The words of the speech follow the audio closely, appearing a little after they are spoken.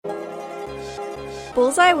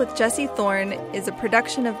Bullseye with Jesse Thorne is a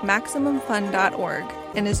production of MaximumFun.org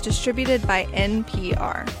and is distributed by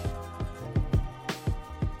NPR.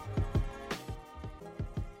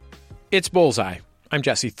 It's Bullseye. I'm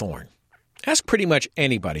Jesse Thorne. Ask pretty much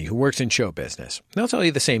anybody who works in show business. They'll tell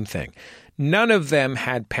you the same thing. None of them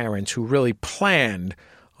had parents who really planned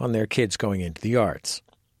on their kids going into the arts.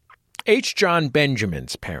 H. Jon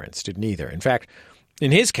Benjamin's parents didn't either. In fact,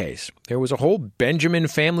 in his case, there was a whole Benjamin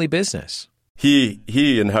family business. He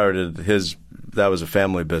inherited that was a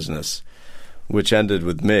family business, which ended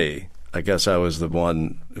with me. I guess I was the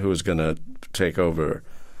one who was going to take over.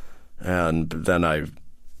 And then I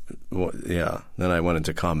went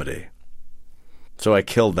into comedy. So I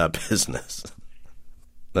killed that business.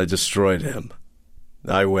 I destroyed him.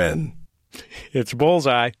 I win. It's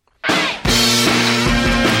Bullseye.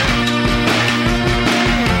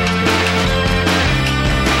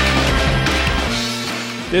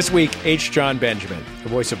 This week, H. Jon Benjamin, the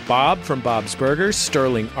voice of Bob from Bob's Burgers,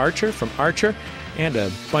 Sterling Archer from Archer, and a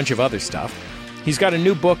bunch of other stuff. He's got a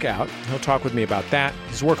new book out. He'll talk with me about that,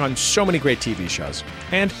 his work on so many great TV shows,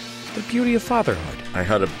 and the beauty of fatherhood. I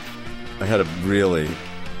had a really,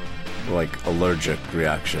 allergic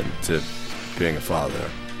reaction to being a father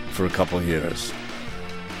for a couple of years.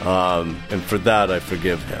 And for that, I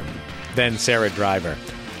forgive him. Then Sarah Driver.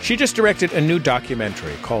 She just directed a new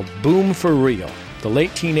documentary called Boom for Real, the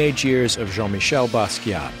late teenage years of Jean-Michel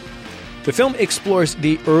Basquiat. The film explores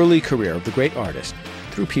the early career of the great artist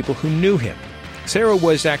through people who knew him. Sarah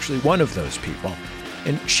was actually one of those people,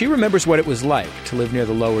 and she remembers what it was like to live near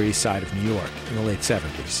the Lower East Side of New York in the late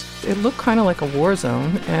 70s. It looked kind of like a war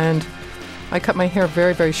zone, and I cut my hair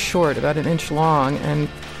very, very short, about an inch long, and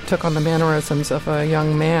took on the mannerisms of a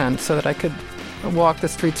young man so that I could walk the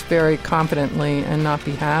streets very confidently and not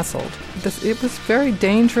be hassled. It was very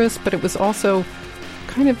dangerous, but it was also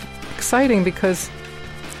kind of exciting because,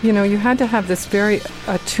 you had to have this very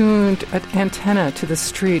attuned antenna to the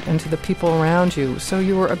street and to the people around you. So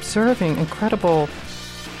you were observing incredible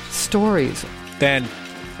stories. Then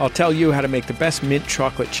I'll tell you how to make the best mint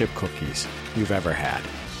chocolate chip cookies you've ever had.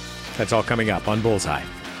 That's all coming up on Bullseye.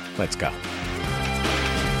 Let's go.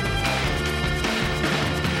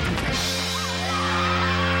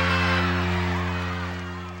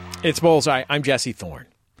 It's Bullseye. I'm Jesse Thorne.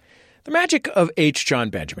 The magic of H. Jon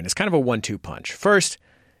Benjamin is kind of a 1-2 punch. First,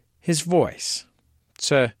 his voice.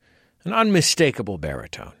 It's an unmistakable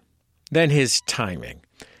baritone. Then his timing.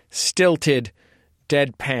 Stilted,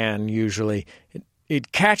 deadpan, usually.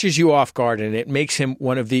 It catches you off guard, and it makes him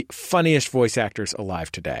one of the funniest voice actors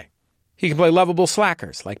alive today. He can play lovable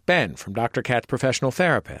slackers like Ben from Dr. Katz Professional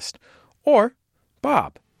Therapist, or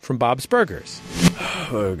Bob from Bob's Burgers.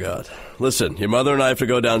 Oh, God. Listen, your mother and I have to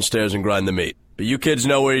go downstairs and grind the meat. But you kids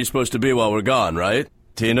know where you're supposed to be while we're gone, right?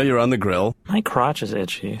 Tina, you're on the grill. My crotch is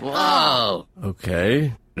itchy. Whoa!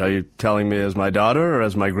 Okay. Are you telling me as my daughter or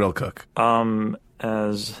as my grill cook?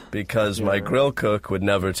 Because my grill cook would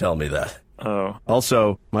never tell me that. Oh.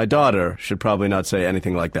 Also, my daughter should probably not say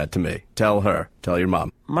anything like that to me. Tell her. Tell your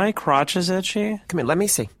mom. My crotch is itchy? Come here, let me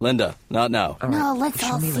see. Linda, not now. No, let's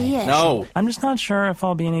all see it. No! I'm just not sure if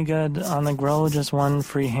I'll be any good on the grill with just one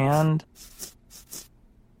free hand.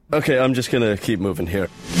 Okay, I'm just going to keep moving here.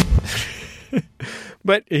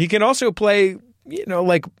 But he can also play,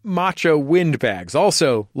 like macho windbags,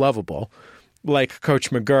 also lovable, like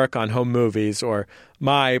Coach McGurk on Home Movies, or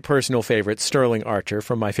my personal favorite, Sterling Archer,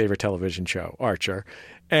 from my favorite television show, Archer.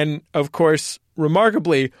 And, of course,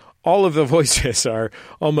 remarkably, all of the voices are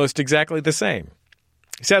almost exactly the same.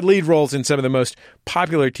 He's had lead roles in some of the most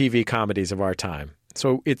popular TV comedies of our time,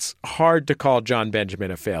 so it's hard to call Jon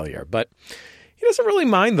Benjamin a failure, but he doesn't really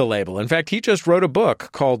mind the label. In fact, he just wrote a book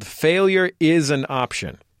called Failure is an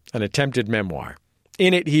Option, an attempted memoir.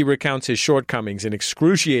 In it, he recounts his shortcomings in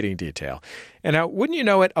excruciating detail, and how, wouldn't you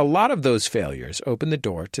know it, a lot of those failures open the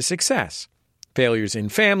door to success. Failures in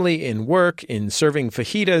family, in work, in serving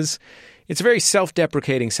fajitas. It's a very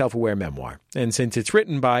self-deprecating, self-aware memoir, and since it's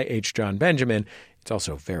written by H. Jon Benjamin, it's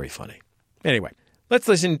also very funny. Anyway, let's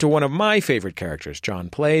listen to one of my favorite characters Jon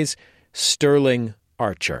plays, Sterling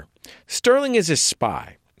Archer. Sterling is a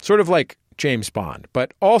spy, sort of like James Bond,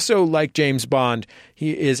 but also like James Bond,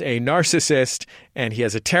 he is a narcissist, and he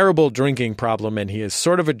has a terrible drinking problem, and he is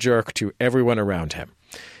sort of a jerk to everyone around him.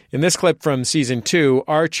 In this clip from Season 2,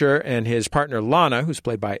 Archer and his partner Lana, who's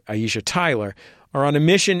played by Aisha Tyler, are on a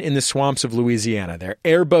mission in the swamps of Louisiana. Their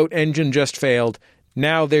airboat engine just failed.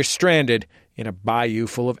 Now they're stranded in a bayou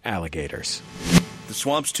full of alligators. The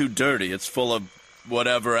swamp's too dirty. It's full of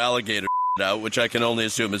whatever alligator. out, which I can only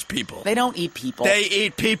assume is people. They don't eat people. They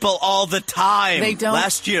eat people all the time. They don't.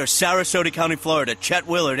 Last year, Sarasota County, Florida, Chet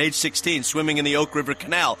Willard, age 16, swimming in the Oak River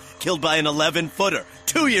Canal, killed by an 11-footer.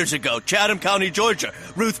 2 years ago, Chatham County, Georgia,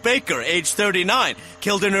 Ruth Baker, age 39,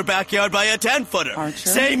 killed in her backyard by a 10-footer. Archer.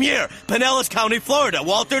 Same year, Pinellas County, Florida,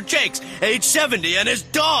 Walter Jakes, age 70, and his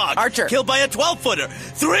dog, Archer. killed by a 12-footer.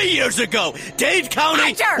 3 years ago, Dade County...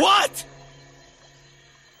 Archer. What?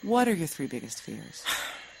 What are your 3 biggest fears?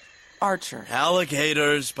 Archer.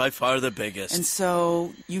 Alligators, by far the biggest. And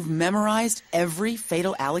so you've memorized every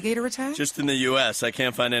fatal alligator attack? Just in the U.S., I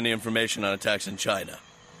can't find any information on attacks in China.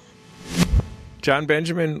 John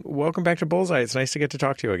Benjamin, welcome back to Bullseye. It's nice to get to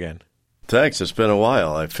talk to you again. Thanks. It's been a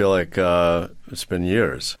while. I feel like it's been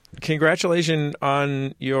years. Congratulations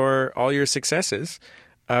on all your successes,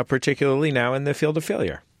 particularly now in the field of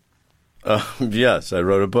failure. Yes, I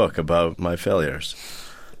wrote a book about my failures.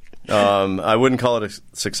 I wouldn't call it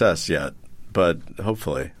a success yet, but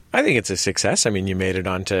hopefully. I think it's a success. I mean, you made it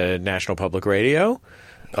onto National Public Radio.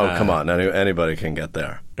 Oh, come on. Anybody can get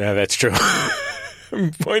there. Yeah, that's true.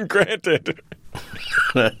 Point granted.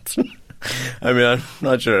 I mean, I'm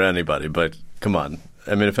not sure anybody, but come on.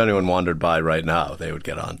 I mean, if anyone wandered by right now, they would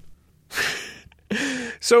get on.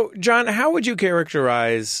 So, John, how would you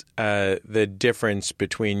characterize the difference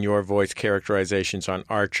between your voice characterizations on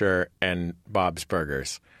Archer and Bob's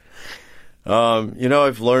Burgers?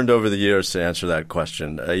 I've learned over the years to answer that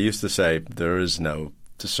question. I used to say there is no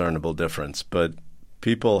discernible difference, but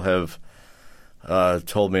people have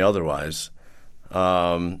told me otherwise.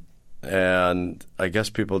 And I guess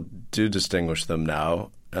people do distinguish them now.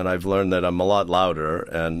 And I've learned that I'm a lot louder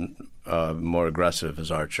and more aggressive as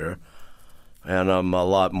Archer. And I'm a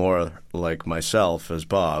lot more like myself as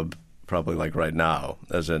Bob, probably like right now,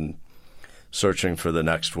 as in searching for the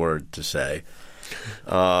next word to say.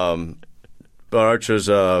 But Archer's,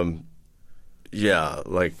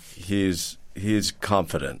 he's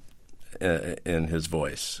confident in his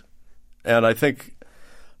voice. And I think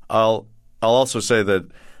I'll also say that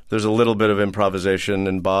there's a little bit of improvisation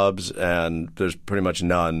in Bob's, and there's pretty much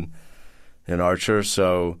none in Archer.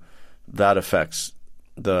 So that affects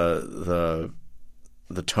the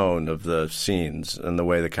tone of the scenes and the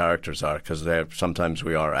way the characters are, because sometimes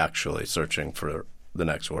we are actually searching for the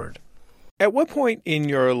next word. At what point in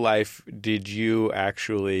your life did you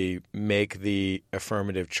actually make the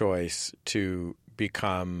affirmative choice to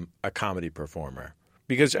become a comedy performer?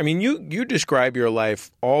 Because, I mean, you describe your life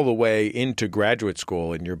all the way into graduate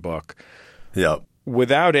school in your book. Yeah.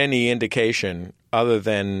 Without any indication other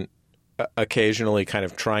than occasionally kind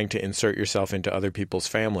of trying to insert yourself into other people's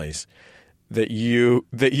families that you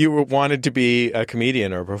wanted to be a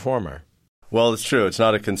comedian or a performer. Well, it's true. It's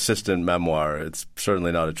not a consistent memoir. It's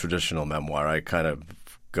certainly not a traditional memoir. I kind of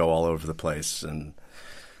go all over the place and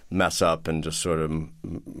mess up and just sort of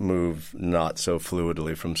move not so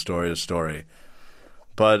fluidly from story to story.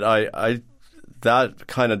 But I that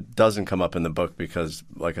kind of doesn't come up in the book because,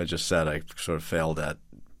 like I just said, I sort of failed at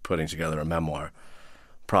putting together a memoir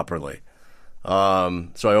properly.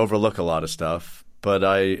 So I overlook a lot of stuff. But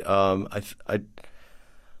I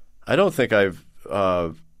don't think I've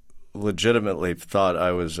legitimately thought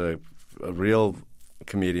I was a real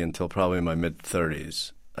comedian until probably my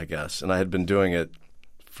mid-30s, I guess. And I had been doing it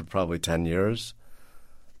for probably 10 years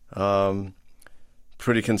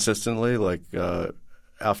pretty consistently. Like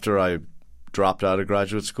after I dropped out of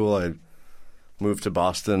graduate school, I moved to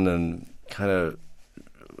Boston and kind of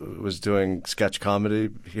was doing sketch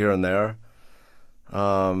comedy here and there,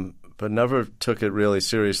 but never took it really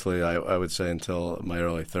seriously, I would say, until my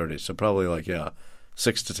early 30s. So probably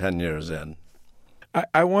 6 to 10 years in.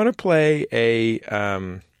 I want to play a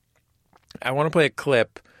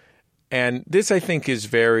clip, and this I think is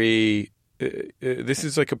very. This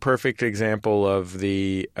is like a perfect example of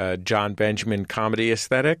the John Benjamin comedy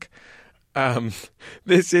aesthetic.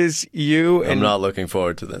 This is you. And, I'm not looking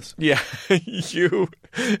forward to this. Yeah, you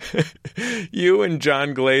and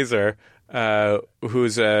John Glazer,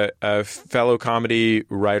 who's a fellow comedy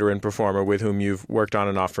writer and performer with whom you've worked on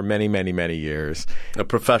and off for many, many, many years. A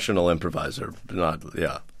professional improviser,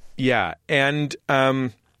 Yeah, and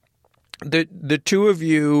the two of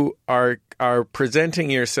you are presenting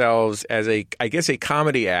yourselves as a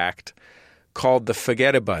comedy act called the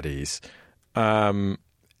Forget-A-Buddies, and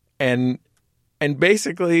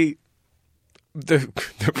basically the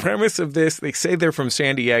premise of this, they say they're from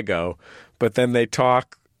San Diego, but then they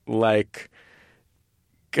talk like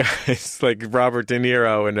guys like Robert De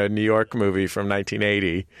Niro in a New York movie from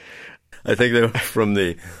 1980. I think they were from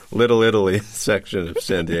the Little Italy section of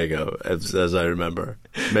San Diego, as I remember.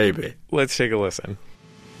 Maybe. Let's take a listen.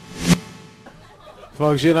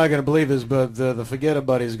 Folks, you're not going to believe this, but the Forget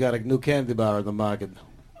Buddy's got a new candy bar on the market.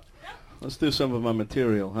 Let's do some of my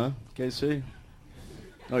material, huh, KC?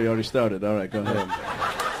 Oh, you already started. All right, go ahead.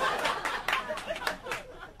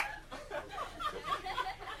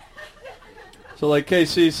 So like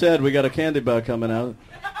KC said, we got a candy bar coming out.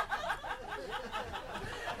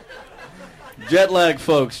 Jet lag,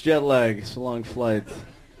 folks, jet lag. It's a long flight.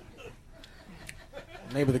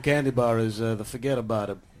 The name of the candy bar is the Forget About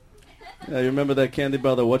It. Yeah, you remember that candy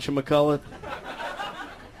bar, the whatchamacallit?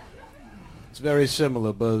 It's very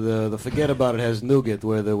similar, but the Forget About It has nougat,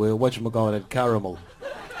 where the whatchamacallit had caramel.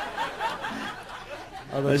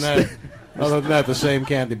 Other than that, the same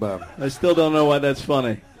candy bar. I still don't know why that's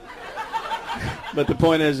funny. But the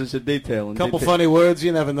point is, it's a detail. A couple funny words,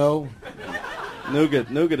 you never know.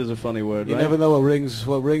 Nougat is a funny word, You right? never know what rings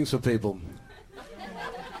for people.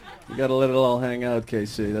 You got to let it all hang out,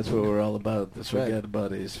 KC. That's what we're all about. The right. Forget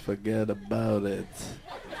Buddies. Forget about it.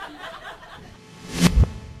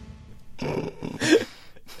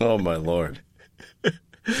 Oh, my Lord.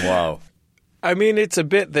 Wow. I mean, it's a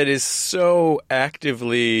bit that is so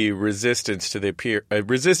actively resistant to the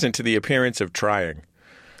appearance of trying.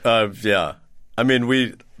 Yeah. I mean,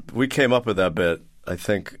 we came up with that bit, I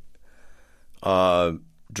think,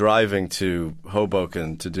 driving to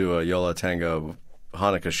Hoboken to do a Yola Tango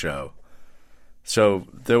Hanukkah show. So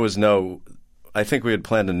there was I think we had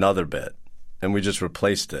planned another bit, and we just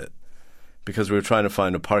replaced it because we were trying to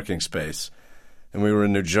find a parking space. And we were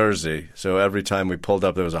in New Jersey, so every time we pulled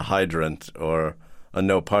up there was a hydrant or a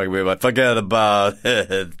no parking, we were like, forget about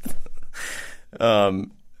it.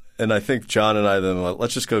 And I think John and I then went,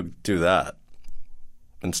 let's just go do that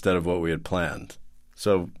instead of what we had planned.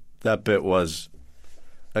 So that bit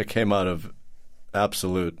that came out of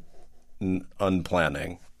absolute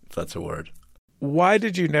unplanning, if that's a word. Why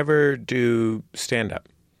did you never do stand-up?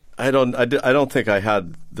 I don't think I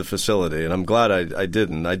had the facility, and I'm glad I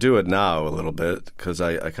didn't. I do it now a little bit because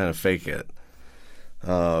I kind of fake it.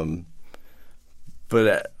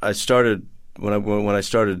 But I started when I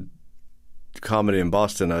started comedy in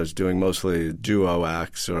Boston, I was doing mostly duo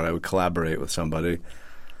acts, or I would collaborate with somebody.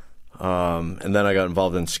 And then I got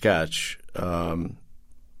involved in sketch, but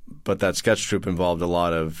that sketch troupe involved a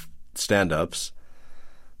lot of stand-ups.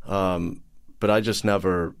 But I just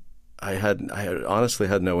never. I honestly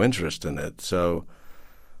had no interest in it, so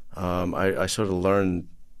I sort of learned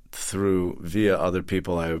via other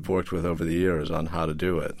people I've worked with over the years on how to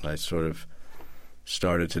do it. And I sort of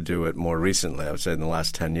started to do it more recently, I would say in the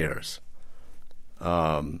last 10 years,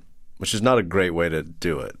 which is not a great way to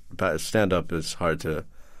do it. Stand-up is hard to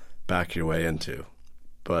back your way into,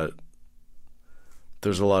 but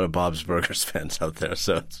there's a lot of Bob's Burgers fans out there,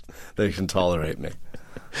 so they can tolerate me.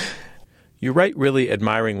 You write really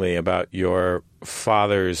admiringly about your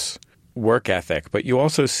father's work ethic, but you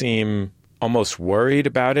also seem almost worried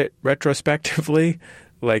about it retrospectively.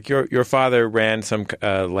 Like your father ran some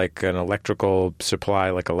like an electrical supply,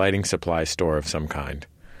 like a lighting supply store of some kind.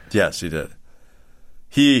 Yes, he did.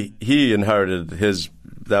 He inherited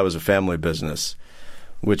that was a family business,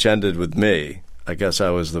 which ended with me. I guess I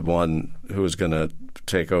was the one who was going to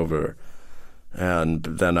take over, and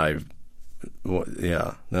then I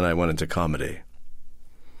went into comedy.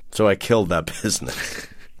 So I killed that business.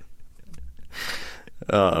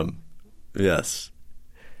 Yes.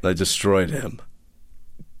 I destroyed him.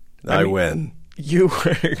 I win. You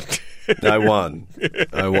worked. I won.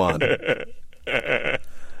 I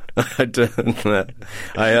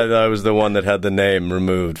was the one that had the name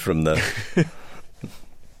removed from the...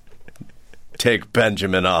 Take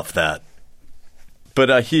Benjamin off that.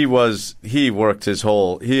 But he worked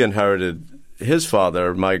he inherited his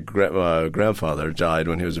father. My grandfather died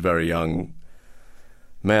when he was a very young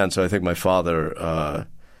man, so I think my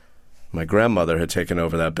grandmother had taken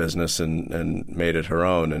over that business and made it her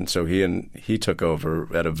own, and so he took over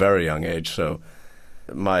at a very young age. So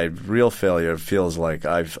my real failure feels like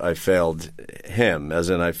I failed him,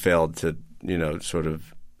 as in I failed to sort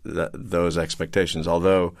of those expectations.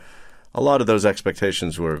 Although a lot of those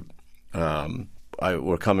expectations were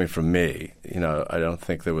coming from me. I don't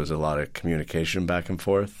think there was a lot of communication back and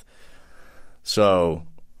forth. So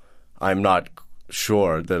I'm not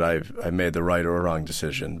sure that I made the right or wrong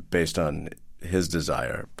decision based on his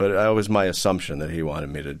desire. But it was my assumption that he wanted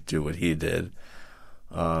me to do what he did.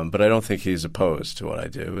 But I don't think he's opposed to what I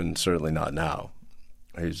do, and certainly not now.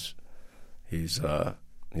 He's a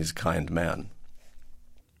kind man.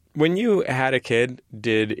 When you had a kid,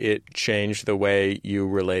 did it change the way you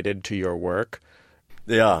related to your work?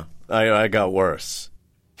 Yeah, I got worse.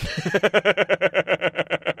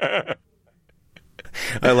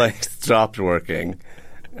 I stopped working,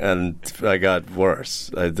 and I got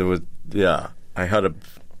worse. I had a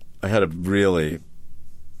really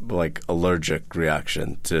allergic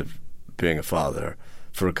reaction to being a father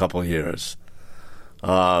for a couple of years,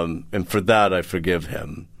 and for that I forgive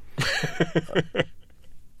him,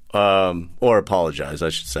 or apologize, I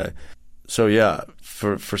should say. So yeah,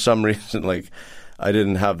 for some reason, I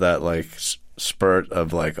didn't have that spurt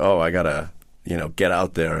of I gotta get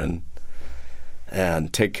out there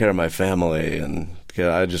and take care of my family, and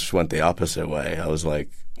I just went the opposite way. I was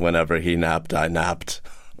whenever he napped, I napped,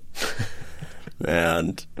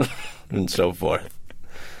 and so forth.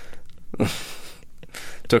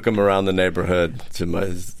 Took him around the neighborhood to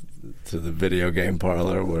the video game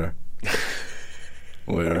parlor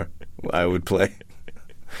where I would play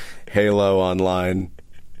Halo online.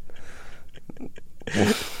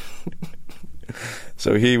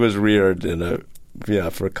 So he was reared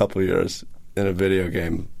for a couple of years in a video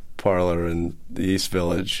game parlor in the East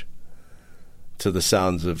Village to the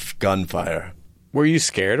sounds of gunfire. Were you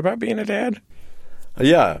scared about being a dad?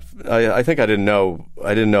 Yeah, I think I didn't know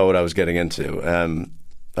what I was getting into.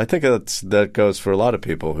 I think that goes for a lot of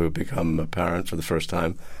people who become a parent for the first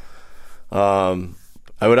time. I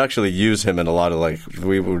would actually use him in a lot of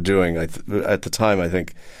we were doing at the time. I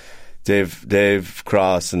think Dave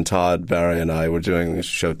Cross and Todd Barry and I were doing the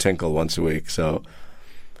show Tinkle once a week. So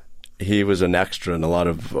he was an extra in a lot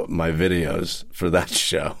of my videos for that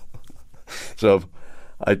show. So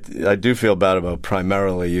I do feel bad about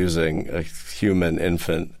primarily using a human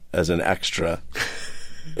infant as an extra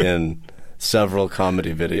in several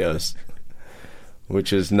comedy videos,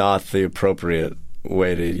 which is not the appropriate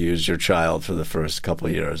way to use your child for the first couple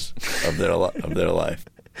of years of their life.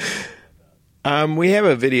 We have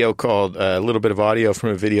a video called a little bit of audio from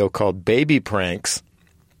a video called Baby Pranks.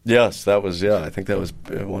 Yes, that was I think that was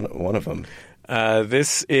one of them.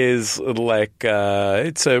 This is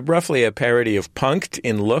it's roughly a parody of Punk'd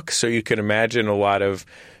in look, so you can imagine a lot of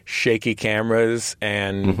shaky cameras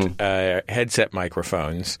and headset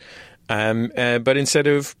microphones. But instead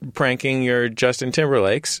of pranking your Justin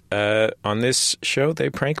Timberlakes, on this show they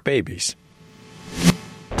prank babies.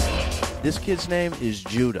 This kid's name is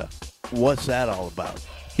Judah. What's that all about?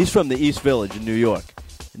 He's from the East Village in New York,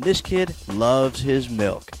 and this kid loves his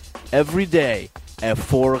milk. Every day at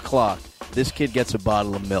 4 o'clock, this kid gets a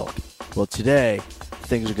bottle of milk. Well, today,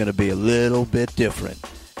 things are going to be a little bit different,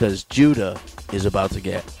 because Judah is about to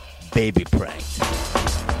get baby pranked.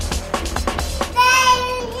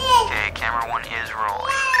 Okay, camera 1 is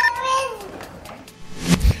rolling.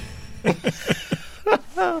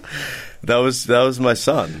 That was my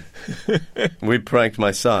son. We pranked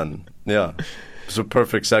my son. Yeah. It's a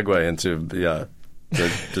perfect segue into the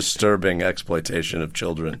disturbing exploitation of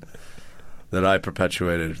children that I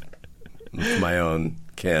perpetuated with my own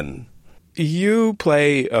kin. You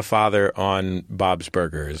play a father on Bob's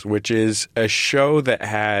Burgers, which is a show that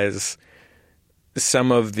has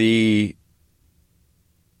some of the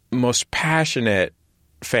most passionate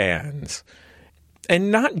fans. And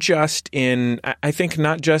not just in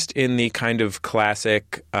the kind of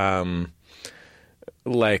classic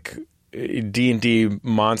D&D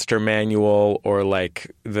monster manual or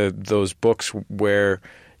those books where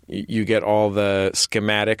you get all the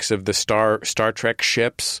schematics of the Star Trek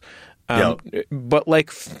ships. But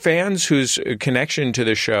fans whose connection to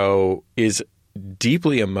the show is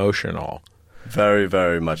deeply emotional. Very,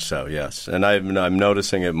 very much so, yes. And I'm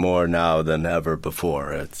noticing it more now than ever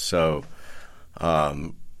before. It's so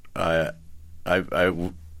in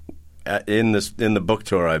the book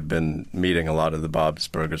tour, I've been meeting a lot of the Bob's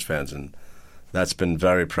Burgers fans, and that's been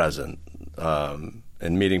very present. And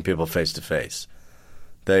meeting people face to face,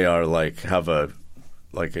 they are have an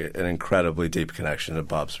incredibly deep connection to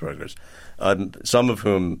Bob's Burgers. Some of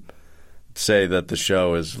whom say that the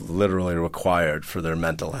show is literally required for their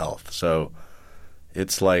mental health. So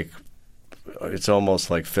it's almost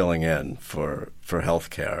like filling in for health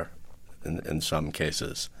care in some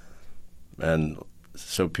cases. And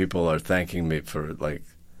so people are thanking me for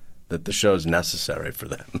that the show is necessary for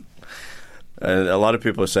them. And a lot of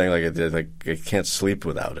people are saying they can't sleep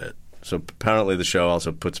without it. So apparently the show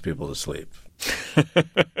also puts people to sleep.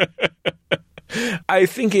 I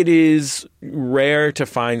think it is rare to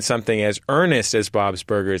find something as earnest as Bob's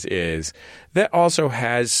Burgers is that also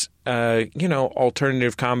has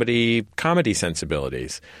alternative comedy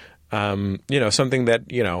sensibilities. Something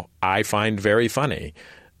that I find very funny.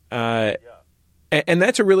 And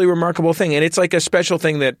that's a really remarkable thing. And it's like a special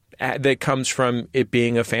thing that comes from it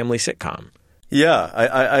being a family sitcom. Yeah,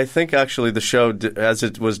 I think actually the show, as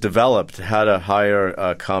it was developed, had a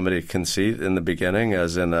higher comedy conceit in the beginning,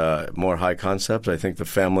 as in a more high concept. I think the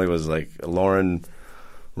family was Lauren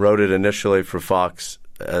wrote it initially for Fox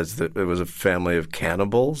as it was a family of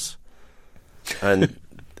cannibals,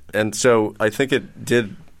 and so I think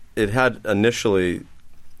it had initially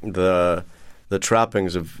the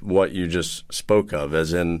trappings of what you just spoke of,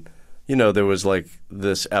 as in, there was like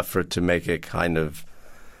this effort to make it kind of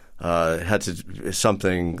had to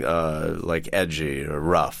something like edgy or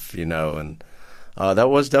rough, and that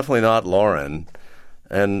was definitely not Lauren.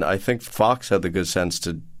 And I think Fox had the good sense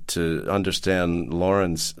to understand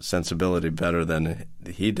Lauren's sensibility better than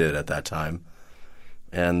he did at that time.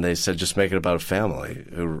 And they said, just make it about a family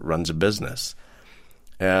who runs a business.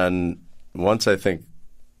 And once I think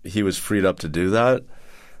he was freed up to do that,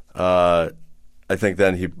 I think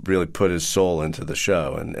then he really put his soul into the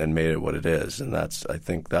show and made it what it is. And I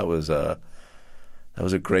think that was a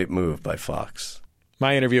great move by Fox.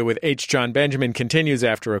 My interview with H. Jon Benjamin continues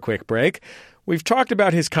after a quick break. We've talked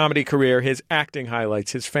about his comedy career, his acting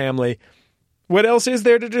highlights, his family. What else is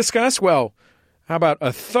there to discuss? Well, how about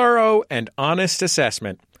a thorough and honest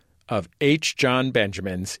assessment of H. Jon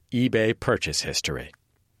Benjamin's eBay purchase history?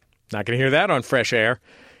 Not going to hear that on Fresh Air.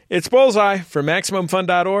 It's Bullseye for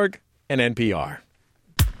MaximumFun.org and NPR.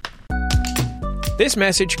 This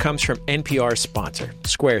message comes from NPR's sponsor,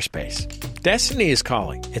 Squarespace. Destiny is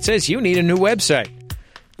calling. It says you need a new website.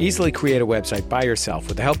 Easily create a website by yourself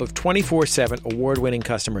with the help of 24/7 award-winning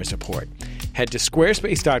customer support. Head to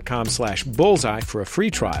squarespace.com/bullseye for a free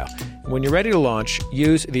trial. And when you're ready to launch,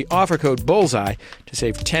 use the offer code BULLSEYE to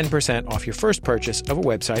save 10% off your first purchase of a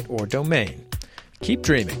website or domain. Keep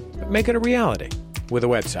dreaming, but make it a reality with a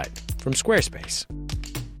website from Squarespace.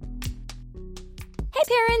 Hey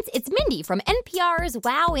parents, it's Mindy from NPR's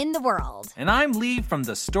Wow in the World. And I'm Lee from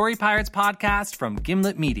the Story Pirates podcast from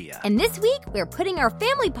Gimlet Media. And this week, we're putting our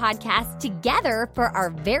family podcast together for our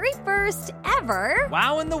very first ever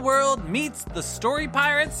Wow in the World meets the Story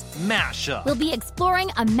Pirates mashup. We'll be exploring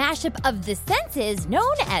a mashup of the senses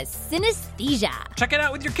known as synesthesia. Check it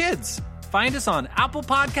out with your kids. Find us on Apple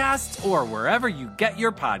Podcasts or wherever you get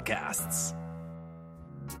your podcasts.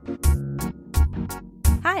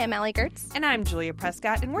 Hi, I'm Allie Gertz. And I'm Julia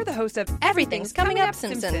Prescott, and we're the hosts of Everything's Coming Up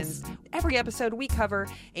Simpsons. Every episode, we cover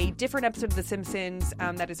a different episode of The Simpsons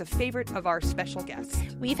that is a favorite of our special guests.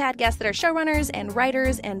 We've had guests that are showrunners and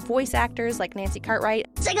writers and voice actors like Nancy Cartwright.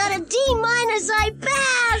 I got a D-, I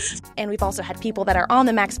passed! And we've also had people that are on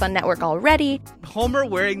the Max Fun Network already. Homer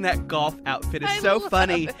wearing that golf outfit is so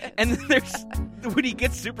funny. And then there's, when he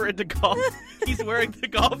gets super into golf, he's wearing the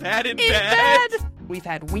golf hat in bed. We've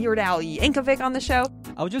had Weird Al Yankovic on the show.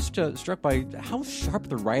 I was just struck by how sharp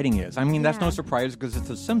the writing is. I mean, that's no surprise because it's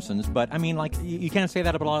The Simpsons, but I mean, like, you can't say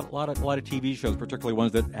that about a lot of TV shows, particularly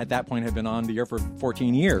ones that at that point had been on the air for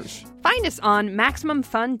 14 years. Find us on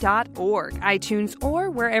MaximumFun.org, iTunes, or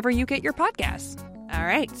wherever you get your podcasts. All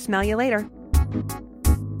right, smell you later.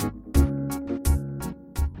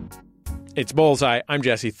 It's Bullseye. I'm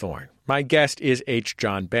Jesse Thorne. My guest is H.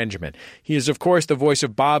 Jon Benjamin. He is, of course, the voice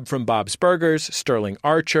of Bob from Bob's Burgers, Sterling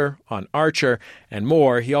Archer on Archer, and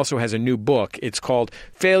more. He also has a new book. It's called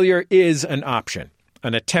Failure is an Option,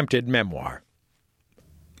 an attempted memoir.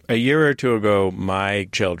 A year or two ago, my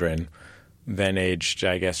children, then aged,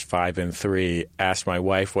 I guess, 5 and 3, asked my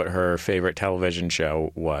wife what her favorite television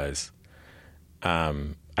show was.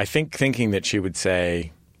 I think thinking that she would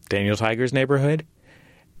say Daniel Tiger's Neighborhood.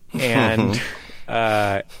 And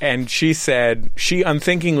and she said, she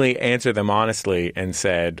unthinkingly answered them honestly and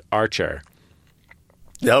said, Archer.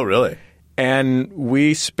 Oh, really? And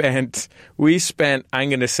we spent, I'm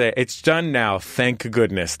going to say, it's done now, thank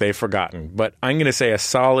goodness, they've forgotten. But I'm going to say a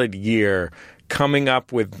solid year coming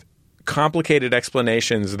up with complicated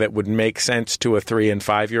explanations that would make sense to a 3- and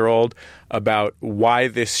 5-year-old about why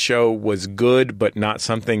this show was good but not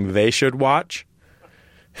something they should watch.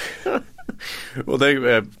 Well,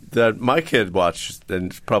 my kid watched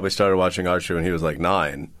and probably started watching Archer when he was like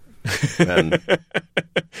 9. And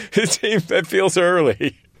that feels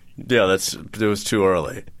early. Yeah, it was too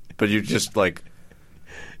early. But you just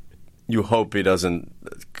you hope he doesn't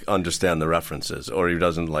understand the references or he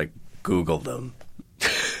doesn't Google them.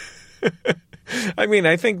 I mean,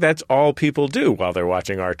 I think that's all people do while they're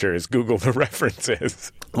watching Archer is Google the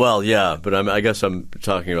references. Well, yeah, but I guess I'm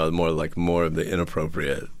talking about more of the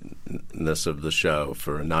inappropriateness of the show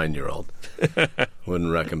for a 9-year-old.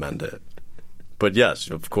 Wouldn't recommend it. But yes,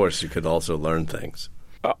 of course, you could also learn things.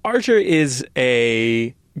 Archer is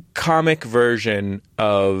a comic version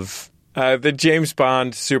of the James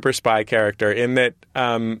Bond super spy character in that,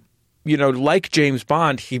 like James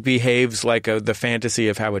Bond, he behaves like the fantasy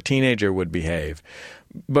of how a teenager would behave.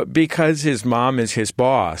 But because his mom is his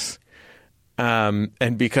boss,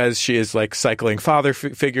 and because she is like cycling father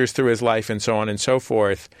figures through his life and so on and so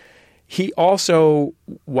forth, he also,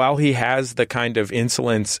 while he has the kind of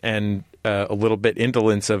insolence and a little bit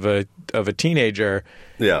indolence of a teenager,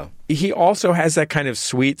 he also has that kind of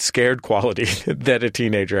sweet, scared quality that a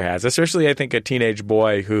teenager has, especially I think a teenage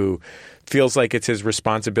boy who feels like it's his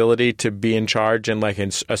responsibility to be in charge and like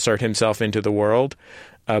assert himself into the world,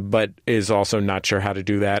 but is also not sure how to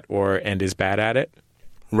do that and is bad at it.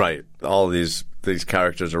 Right. All these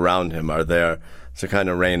characters around him are there to kind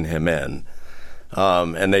of rein him in.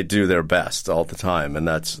 And they do their best all the time, and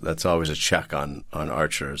that's always a check on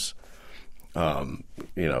Archer's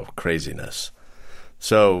craziness.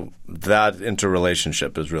 So that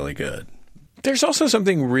interrelationship is really good. There's also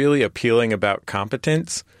something really appealing about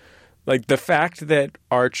competence. Like the fact that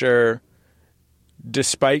Archer,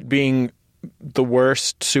 despite being the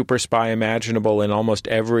worst super spy imaginable in almost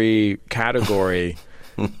every category,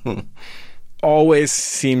 always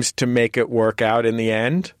seems to make it work out in the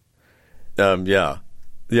end. Yeah,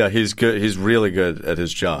 he's good. He's really good at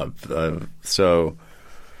his job. So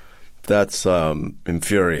that's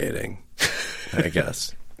infuriating, I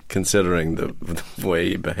guess, considering the way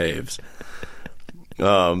he behaves.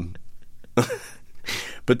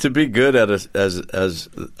 But to be good at as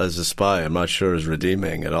a spy, I'm not sure is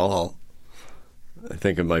redeeming at all. I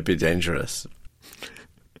think it might be dangerous.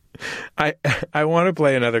 I want to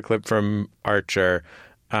play another clip from Archer.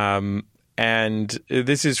 And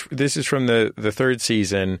this is from the third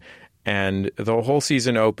season, and the whole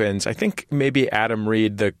season opens. I think maybe Adam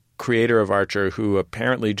Reed, the creator of Archer, who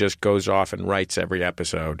apparently just goes off and writes every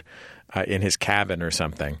episode in his cabin or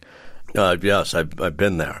something. Yes, I've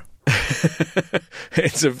been there.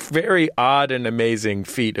 It's a very odd and amazing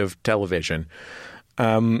feat of television.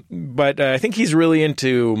 But I think he's really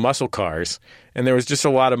into muscle cars, and there was just a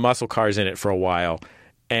lot of muscle cars in it for a while.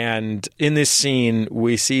 And in this scene,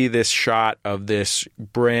 we see this shot of this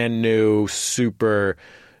brand new, super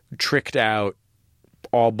tricked out,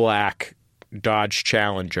 all black Dodge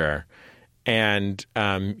Challenger. And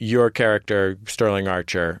your character, Sterling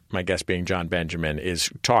Archer, my guest being John Benjamin, is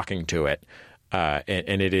talking to it.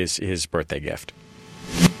 And it is his birthday gift.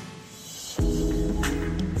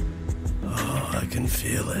 Oh, I can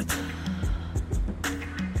feel it.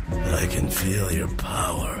 I can feel your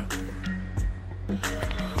power.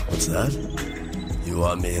 What's that? You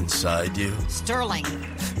want me inside you? Sterling.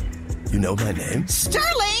 You know my name?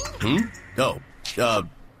 Sterling! Oh,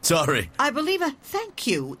 sorry. I believe a thank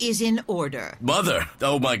you is in order. Mother!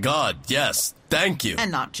 Oh my God, yes. Thank you.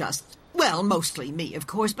 And not just, well, mostly me, of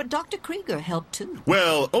course, but Dr. Krieger helped too.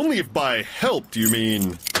 Well, only if by helped you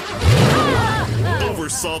mean...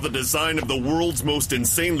 oversaw the design of the world's most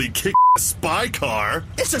insanely kick-ass spy car.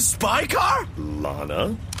 It's a spy car?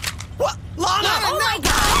 Lana? What? Lana! Oh my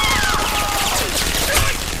God!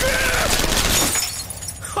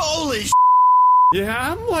 Holy sh**!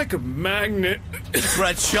 Yeah, I'm like a magnet.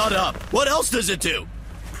 Brett, shut up. What else does it do?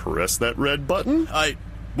 Press that red button.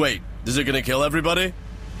 Wait, is it gonna kill everybody?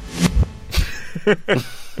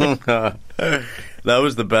 That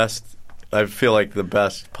was the best. I feel like the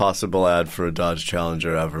best possible ad for a Dodge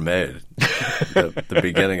Challenger ever made. the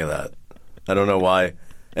beginning of that. I don't know why.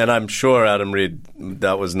 And I'm sure Adam Reed,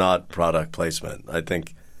 that was not product placement. I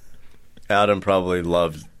think Adam probably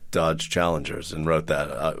loved Dodge Challengers and wrote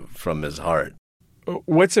that from his heart.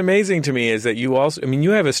 What's amazing to me is that you also,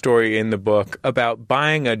 you have a story in the book about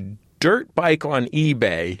buying a dirt bike on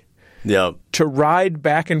eBay to ride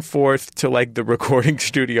back and forth to like the recording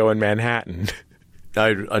studio in Manhattan.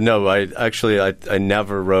 I know. I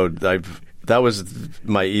never rode. That was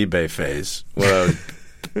my eBay phase where I was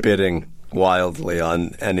bidding wildly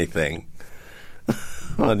on anything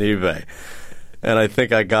on eBay. And I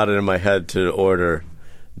think I got it in my head to order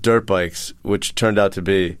dirt bikes, which turned out to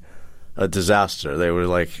be a disaster.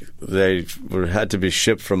 They had to be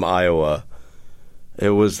shipped from Iowa.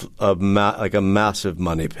 It was like a massive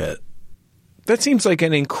money pit. That seems like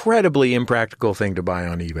an incredibly impractical thing to buy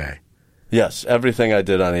on eBay. Yes, everything I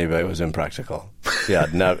did on eBay was impractical. Yeah,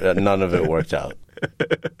 none of it worked out.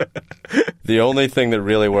 The only thing that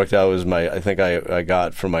really worked out was I think I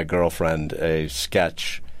got from my girlfriend a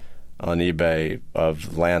sketch on eBay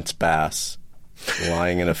of Lance Bass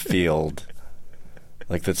lying in a field,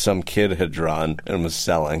 like that some kid had drawn and was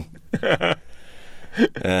selling. And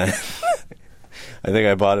I think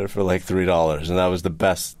I bought it for like $3, and that was the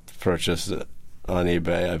best purchase on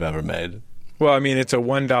eBay I've ever made. Well, it's a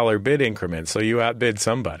 $1 bid increment, so you outbid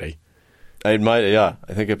somebody. I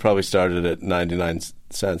think it probably started at 99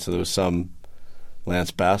 cents, so there was some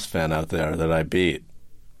Lance Bass fan out there that I beat.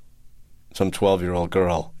 Some 12-year-old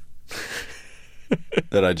girl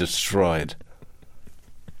that I destroyed.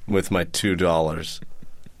 with my $2.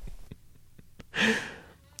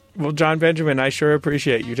 Well, John Benjamin, I sure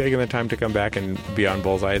appreciate you taking the time to come back and be on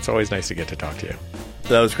Bullseye. It's always nice to get to talk to you.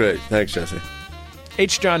 That was great. Thanks, Jesse.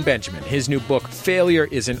 H. John Benjamin. His new book, Failure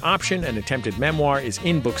is an Option, an attempted memoir, is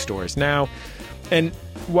in bookstores now. And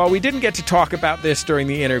while we didn't get to talk about this during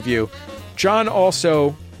the interview, John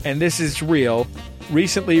also, and this is real,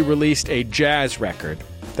 recently released a jazz record.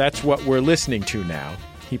 That's what we're listening to now.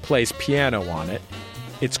 He plays piano on it.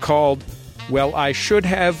 It's called, Well, I Should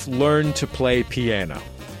Have Learned to Play Piano.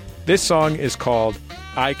 This song is called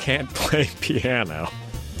I Can't Play Piano.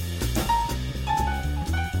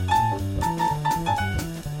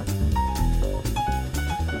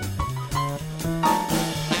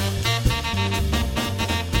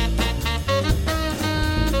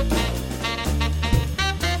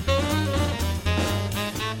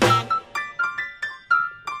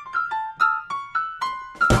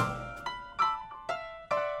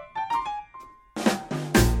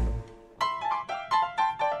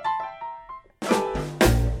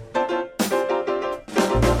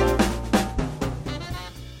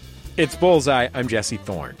 It's Bullseye. I'm Jesse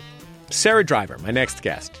Thorne. Sarah Driver, my next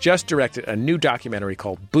guest, just directed a new documentary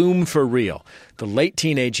called Boom for Real, the late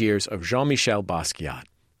teenage years of Jean-Michel Basquiat.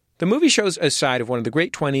 The movie shows a side of one of the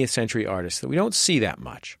great 20th century artists that we don't see that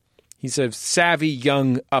much. He's a savvy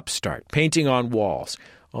young upstart, painting on walls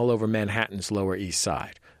all over Manhattan's Lower East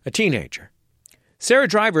Side, a teenager. Sarah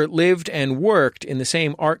Driver lived and worked in the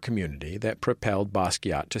same art community that propelled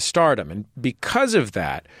Basquiat to stardom, and because of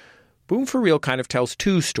that, Boom for Real kind of tells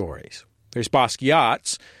two stories. There's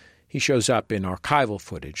Basquiat's. He shows up in archival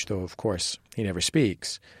footage, though, of course, he never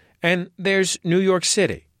speaks. And there's New York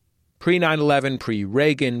City, pre-9/11,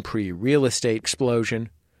 pre-Reagan, pre-real estate explosion.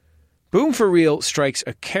 Boom for Real strikes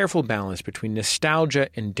a careful balance between nostalgia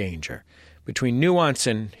and danger, between nuance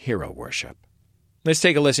and hero worship. Let's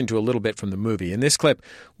take a listen to a little bit from the movie. In this clip,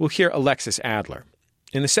 we'll hear Alexis Adler.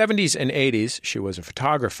 In the 70s and 80s, she was a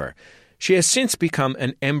photographer. She has since become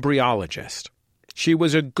an embryologist. She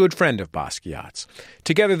was a good friend of Basquiat's.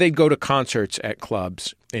 Together they'd go to concerts at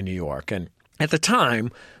clubs in New York, and at the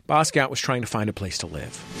time, Basquiat was trying to find a place to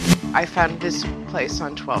live. I found this place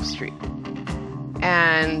on 12th Street,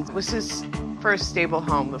 and it was his first stable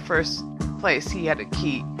home, the first place he had a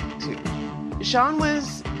key to. Jean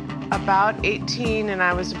was about 18 and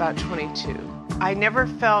I was about 22. I never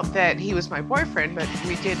felt that he was my boyfriend, but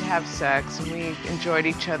we did have sex, and we enjoyed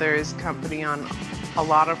each other's company on a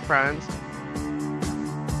lot of fronts.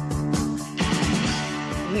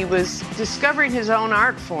 He was discovering his own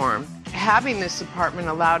art form. Having this apartment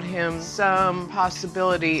allowed him some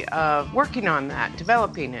possibility of working on that,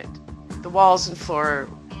 developing it. The walls and floor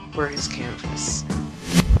were his canvas.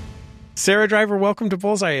 Sarah Driver, welcome to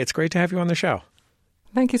Bullseye. It's great to have you on the show.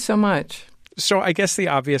 Thank you so much. So I guess the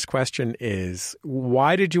obvious question is,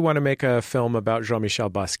 why did you want to make a film about Jean-Michel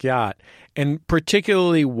Basquiat, and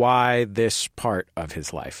particularly why this part of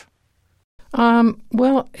his life?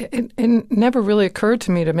 Well, it never really occurred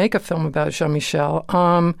to me to make a film about Jean-Michel.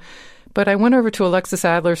 But I went over to Alexis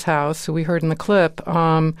Adler's house, who we heard in the clip,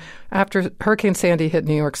 after Hurricane Sandy hit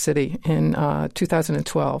New York City in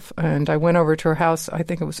 2012. And I went over to her house, I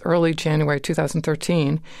think it was early January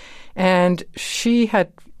 2013. And she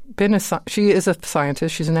is a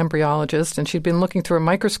scientist, she's an embryologist, and she'd been looking through a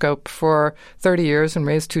microscope for 30 years and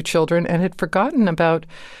raised two children and had forgotten about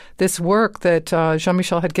this work that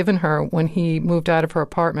Jean-Michel had given her when he moved out of her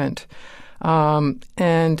apartment. And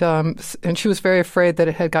she was very afraid that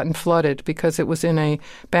it had gotten flooded because it was in a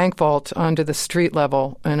bank vault under the street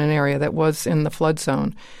level in an area that was in the flood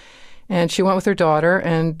zone. And she went with her daughter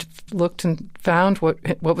and looked and found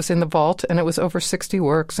what was in the vault, and it was over 60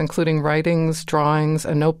 works, including writings, drawings,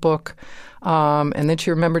 a notebook. And then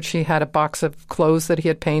she remembered she had a box of clothes that he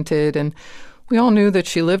had painted, and we all knew that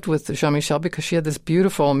she lived with Jean-Michel because she had this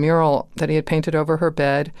beautiful mural that he had painted over her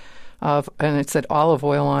bed, and it said olive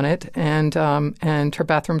oil on it, and her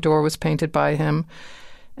bathroom door was painted by him.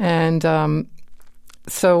 And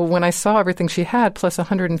so when I saw everything she had, plus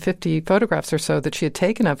 150 photographs or so that she had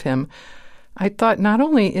taken of him, I thought not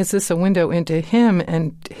only is this a window into him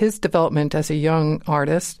and his development as a young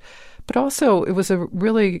artist, but also it was a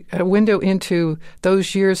window into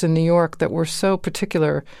those years in New York that were so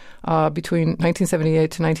particular between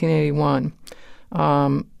 1978 to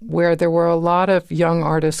 1981, where there were a lot of young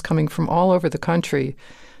artists coming from all over the country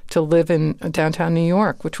to live in downtown New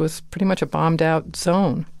York, which was pretty much a bombed-out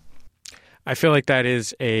zone. I feel like that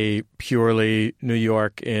is a purely New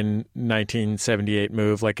York in 1978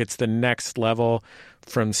 move. Like, it's the next level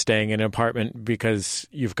from staying in an apartment because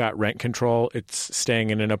you've got rent control. It's staying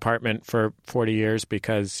in an apartment for 40 years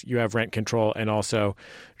because you have rent control. And also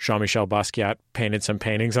Jean-Michel Basquiat painted some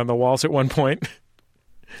paintings on the walls at one point.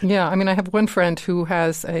 Yeah, I mean, I have one friend who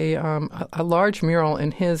has a large mural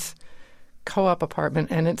in his co-op apartment,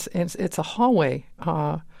 and it's a hallway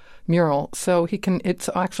mural. So it's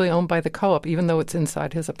actually owned by the co-op, even though it's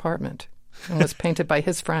inside his apartment, and was painted by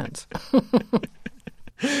his friends.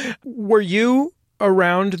 Were you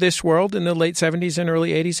around this world in the late 70s and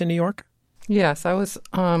early 80s in New York? Yes, I was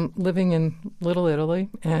living in Little Italy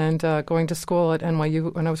and going to school at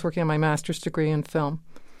NYU when I was working on my master's degree in film.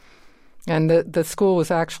 And the school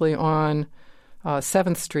was actually on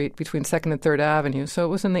 7th Street between 2nd and 3rd Avenue, so it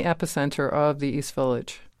was in the epicenter of the East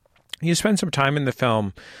Village. You spend some time in the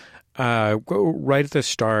film right at the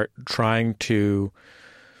start trying to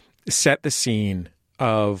set the scene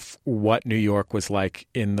of what New York was like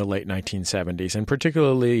in the late 1970s, and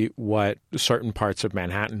particularly what certain parts of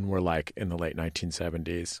Manhattan were like in the late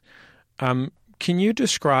 1970s. Can you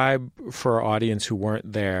describe for our audience who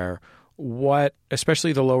weren't there what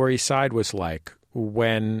especially the Lower East Side was like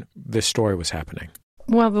when this story was happening?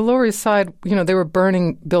 Well, the Lower East Side, they were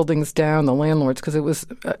burning buildings down, the landlords, because it was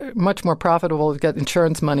much more profitable to get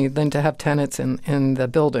insurance money than to have tenants in the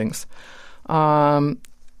buildings.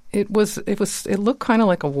 It looked kind of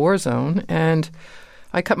like a war zone, and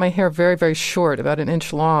I cut my hair very, very short, about an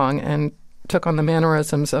inch long, and took on the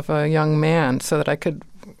mannerisms of a young man so that I could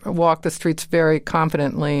walk the streets very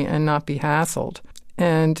confidently and not be hassled.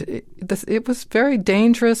 And it was very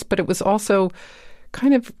dangerous, but it was also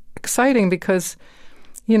kind of exciting because,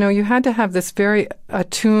 you had to have this very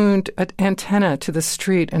attuned antenna to the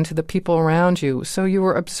street and to the people around you. So you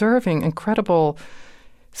were observing incredible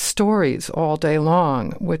stories all day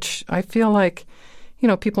long, which I feel like,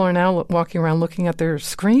 people are now walking around looking at their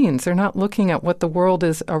screens. They're not looking at what the world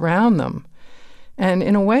is around them. And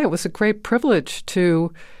in a way, it was a great privilege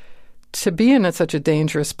to be in such a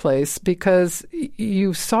dangerous place because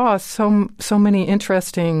you saw so many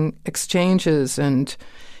interesting exchanges, and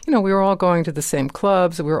we were all going to the same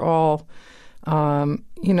clubs. We were all,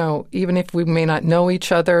 even if we may not know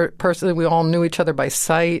each other personally, we all knew each other by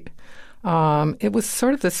sight. It was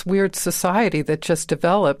sort of this weird society that just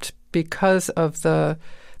developed because of that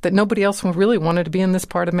nobody else really wanted to be in this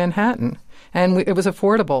part of Manhattan. And it was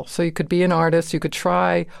affordable, so you could be an artist, you could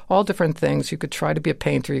try all different things. You could try to be a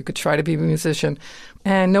painter, you could try to be a musician.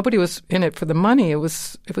 And nobody was in it for the money. It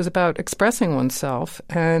was about expressing oneself.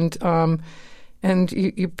 And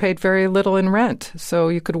you paid very little in rent. So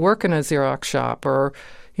you could work in a Xerox shop or,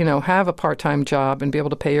 have a part-time job and be able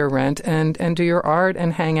to pay your rent and do your art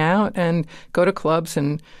and hang out and go to clubs.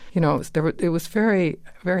 And, it was very,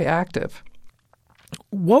 very active.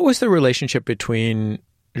 What was the relationship between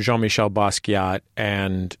Jean-Michel Basquiat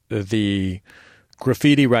and the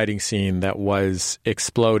graffiti writing scene that was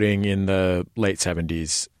exploding in the late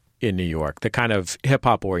 70s in New York, the kind of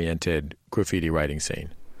hip-hop oriented graffiti writing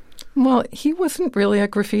scene? Well, he wasn't really a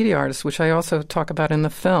graffiti artist, which I also talk about in the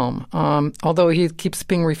film. Although he keeps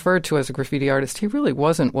being referred to as a graffiti artist, he really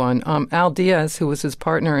wasn't one. Al Diaz, who was his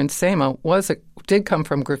partner in Sema, did come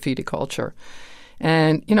from graffiti culture.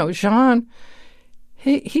 And, Jean,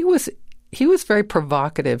 he was very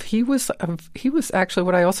provocative. He was actually,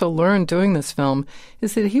 what I also learned doing this film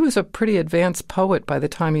is that he was a pretty advanced poet by the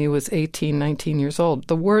time he was 18, 19 years old.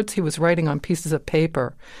 The words he was writing on pieces of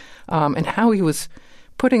paper and how he was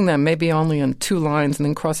putting them maybe only on 2 lines and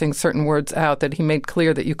then crossing certain words out that he made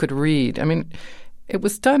clear that you could read. I mean, it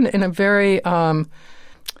was done in a very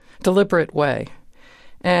deliberate way.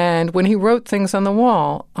 And when he wrote things on the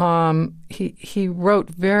wall, he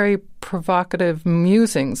wrote very provocative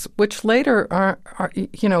musings, which later are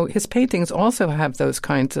his paintings also have those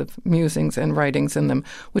kinds of musings and writings in them,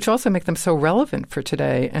 which also make them so relevant for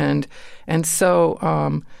today and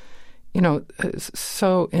so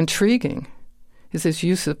so intriguing is his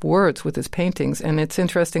use of words with his paintings. And it's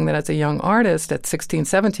interesting that as a young artist at 16,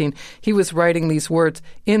 17, he was writing these words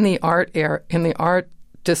in the art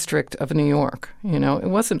district of New York. It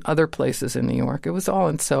wasn't other places in New York. It was all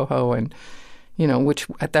in Soho and, which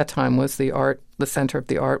at that time was the center of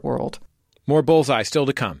the art world. More Bullseye still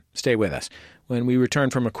to come. Stay with us. When we return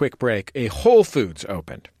from a quick break, a Whole Foods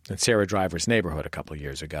opened in Sarah Driver's neighborhood a couple of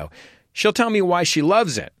years ago. She'll tell me why she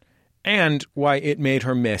loves it and why it made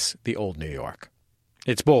her miss the old New York.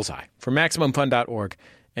 It's Bullseye from MaximumFun.org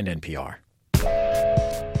and NPR.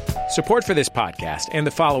 Support for this podcast and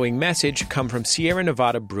the following message come from Sierra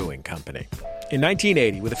Nevada Brewing Company. In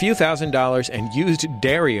 1980, with a few $1,000s and used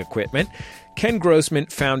dairy equipment, Ken Grossman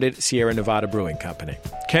founded Sierra Nevada Brewing Company.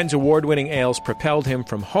 Ken's award-winning ales propelled him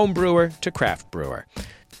from home brewer to craft brewer.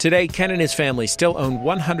 Today, Ken and his family still own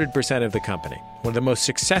 100% of the company, one of the most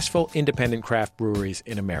successful independent craft breweries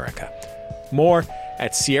in America. More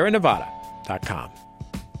at sierranevada.com.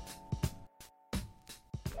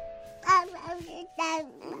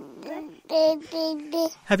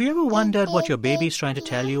 Have you ever wondered what your baby's trying to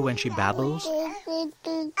tell you when she babbles?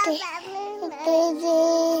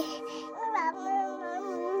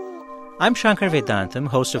 I'm Shankar Vedantam,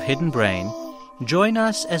 host of Hidden Brain. Join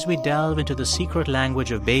us as we delve into the secret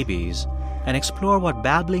language of babies and explore what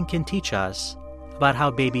babbling can teach us about how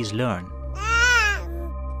babies learn.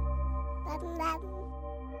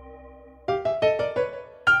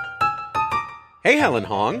 Hey, Helen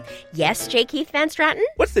Hong. Yes, J. Keith Van Stratton?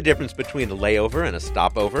 What's the difference between a layover and a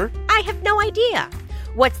stopover? I have no idea.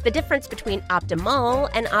 What's the difference between optimal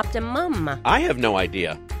and optimum? I have no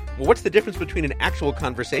idea. Well, what's the difference between an actual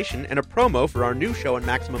conversation and a promo for our new show on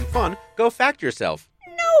Maximum Fun, Go Fact Yourself?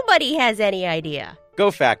 Nobody has any idea. Go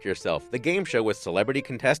Fact Yourself, the game show with celebrity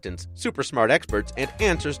contestants, super smart experts, and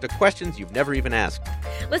answers to questions you've never even asked.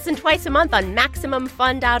 Listen twice a month on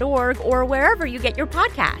MaximumFun.org or wherever you get your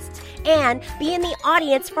podcasts. And be in the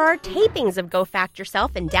audience for our tapings of Go Fact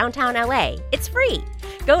Yourself in downtown LA. It's free.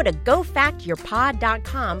 Go to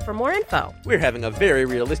GoFactYourPod.com for more info. We're having a very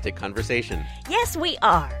realistic conversation. Yes, we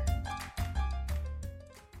are.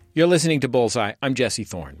 You're listening to Bullseye. I'm Jesse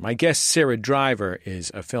Thorne. My guest, Sarah Driver, is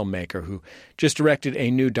a filmmaker who just directed a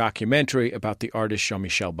new documentary about the artist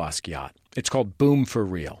Jean-Michel Basquiat. It's called Boom for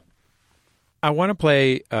Real. I want to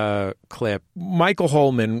play a clip. Michael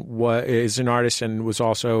Holman is an artist and was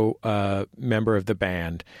also a member of the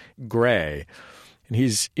band Gray. And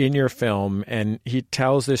he's in your film, and he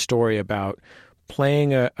tells this story about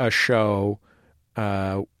playing a show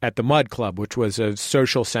at the Mud Club, which was a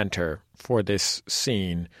social center for this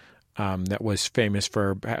scene that was famous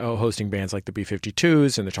for hosting bands like the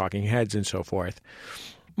B-52s and the Talking Heads and so forth.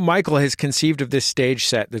 Michael has conceived of this stage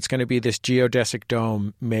set that's going to be this geodesic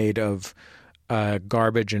dome made of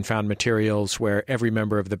garbage and found materials where every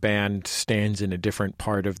member of the band stands in a different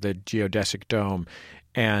part of the geodesic dome.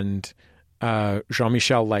 And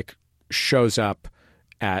Jean-Michel shows up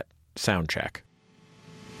at soundcheck.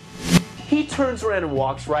 He turns around and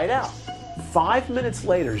walks right out. 5 minutes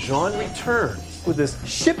later, Jean returns with this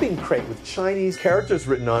shipping crate with Chinese characters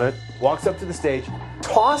written on it, walks up to the stage,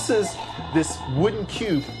 tosses this wooden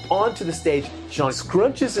cube onto the stage. Jean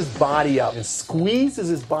scrunches his body up and squeezes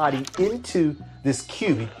his body into this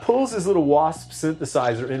cube. He pulls his little Wasp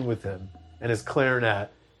synthesizer in with him and his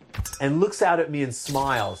clarinet and looks out at me and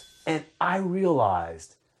smiles. And I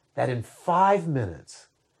realized that in 5 minutes,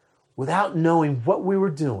 without knowing what we were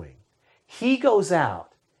doing, he goes out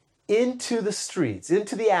into the streets,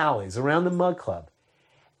 into the alleys around the Mud Club,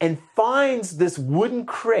 and finds this wooden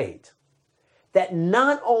crate that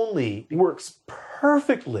not only works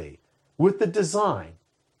perfectly with the design,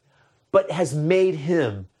 but has made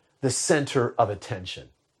him the center of attention.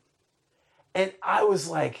 And I was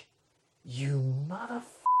like, you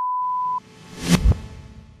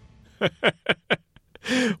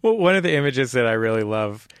Well, one of the images that I really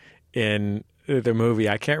love in the movie,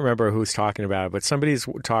 I can't remember who's talking about it, but somebody's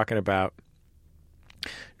talking about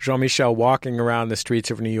Jean-Michel walking around the streets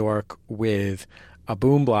of New York with a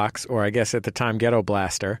boombox, or I guess at the time Ghetto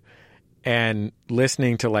Blaster, and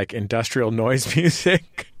listening to industrial noise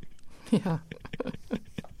music. Yeah.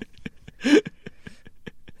 He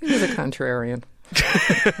was a contrarian.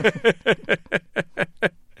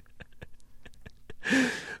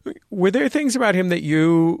 Were there things about him that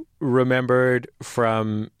you remembered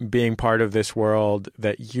from being part of this world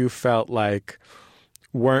that you felt like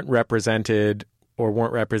weren't represented or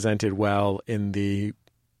weren't represented well in the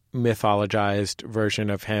mythologized version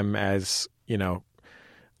of him as,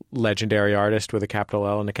 legendary artist with a capital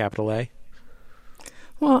L and a capital A?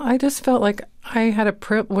 Well, I just felt like I had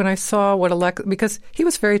when I saw what because he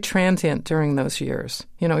was very transient during those years.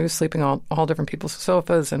 He was sleeping on all different people's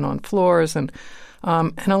sofas and on floors, and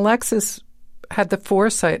Alexis had the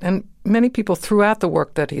foresight, and many people threw out the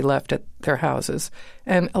work that he left at their houses.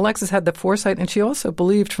 And Alexis had the foresight, and she also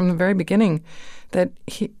believed from the very beginning that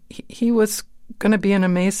he was going to be an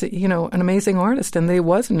amazing artist, and he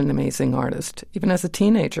wasn't an amazing artist, even as a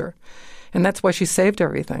teenager. And that's why she saved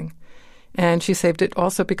everything. And she saved it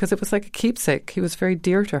also because it was like a keepsake. He was very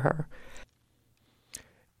dear to her.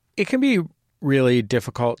 It can be really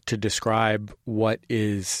difficult to describe what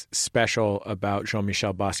is special about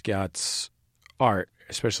Jean-Michel Basquiat's art,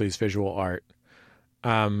 especially his visual art.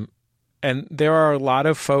 And there are a lot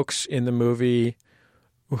of folks in the movie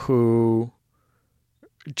who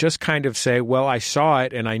just kind of say, well, I saw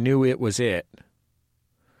it and I knew it was it.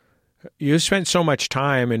 You spent so much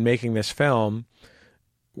time in making this film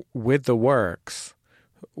with the works.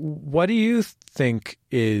 What do you think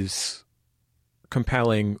is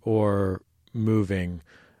compelling or moving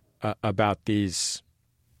about these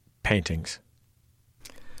paintings?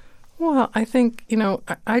 Well, I think,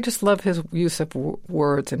 I just love his use of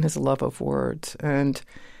words and his love of words. And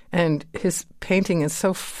his painting is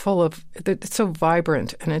so it's so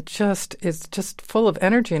vibrant, and it's just full of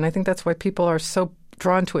energy. And I think that's why people are so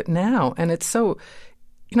drawn to it now. And it's so,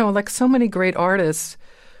 like so many great artists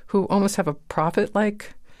who almost have a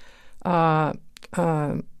prophet-like kind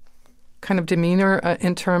of demeanor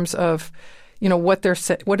in terms of,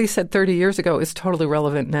 what he said 30 years ago is totally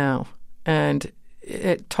relevant now. And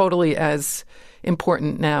it totally as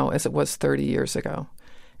important now as it was 30 years ago.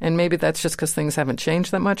 And maybe that's just because things haven't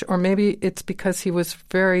changed that much, or maybe it's because he was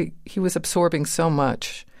absorbing so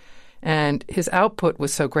much, and his output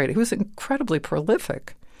was so great. He was incredibly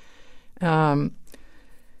prolific. I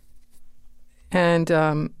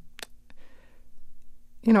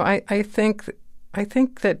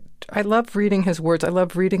think that I love reading his words. I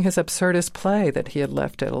love reading his absurdist play that he had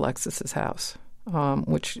left at Alexis's house,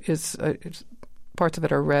 which is parts of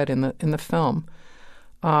it are read in the film.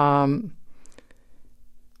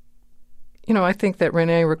 I think that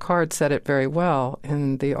René Ricard said it very well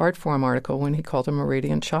in the Artforum article when he called him a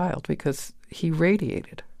radiant child, because he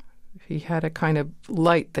radiated. He had a kind of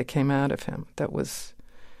light that came out of him that was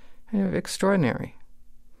extraordinary.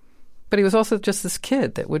 But he was also just this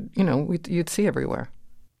kid that you'd see everywhere.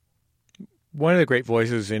 One of the great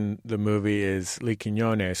voices in the movie is Lee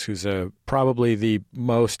Quiñones, who's probably the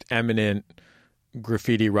most eminent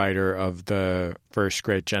graffiti writer of the first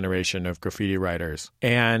great generation of graffiti writers.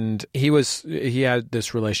 And he had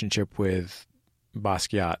this relationship with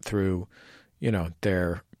Basquiat through,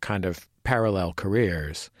 their kind of parallel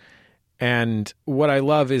careers. And what I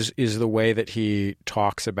love is the way that he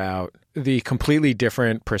talks about the completely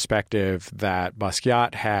different perspective that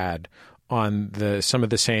Basquiat had on some of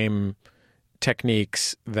the same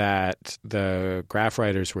techniques that the graph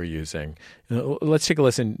writers were using. Let's take a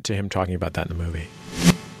listen to him talking about that in the movie.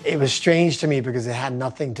 It was strange to me because it had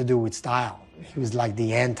nothing to do with style. He was like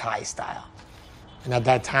the anti-style. And at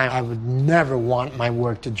that time, I would never want my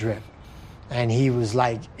work to drip. And he was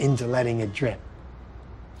like into letting it drip.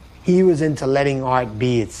 He was into letting art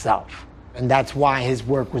be itself. And that's why his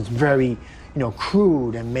work was very,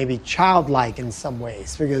 crude and maybe childlike in some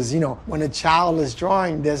ways. Because, when a child is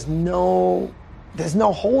drawing, there's no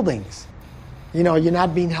holdings. You're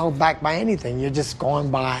not being held back by anything. You're just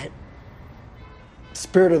going by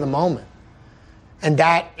spirit of the moment. And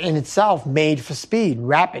that in itself made for speed,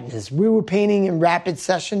 rapidness. We were painting in rapid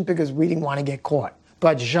session because we didn't want to get caught.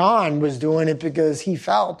 But Jean was doing it because he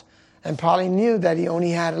felt and probably knew that he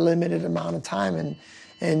only had a limited amount of time. And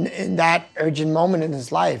in that urgent moment in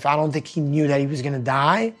his life, I don't think he knew that he was going to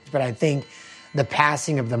die, but I think the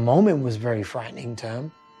passing of the moment was very frightening to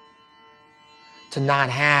him. To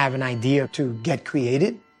not have an idea to get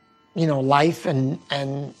created. Life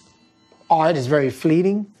and art is very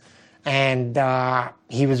fleeting, and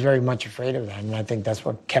he was very much afraid of that, and I think that's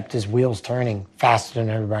what kept his wheels turning faster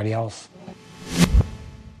than everybody else.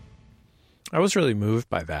 I was really moved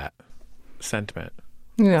by that sentiment.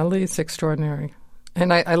 Yeah, Lee's extraordinary.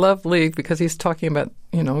 And I love Lee because he's talking about,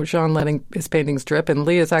 Jean letting his paintings drip, and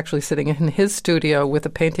Lee is actually sitting in his studio with a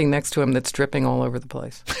painting next to him that's dripping all over the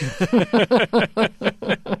place.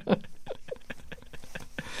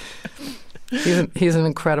 He's an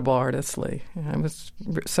incredible artist, Lee. I was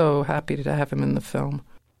so happy to have him in the film.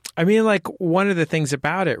 I mean, one of the things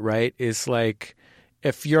about it, right, is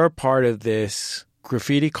if you're part of this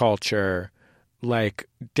graffiti culture,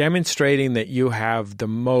 demonstrating that you have the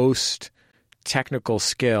most technical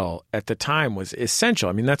skill at the time was essential.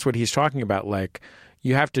 I mean, that's what he's talking about.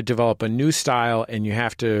 You have to develop a new style, and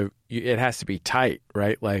it has to be tight,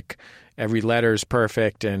 right? Every letter's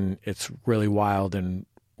perfect and it's really wild and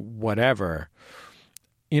whatever.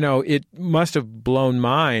 It must have blown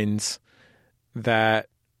minds that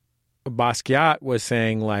Basquiat was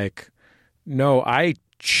saying no, I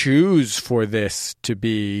choose for this to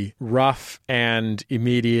be rough and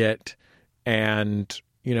immediate and,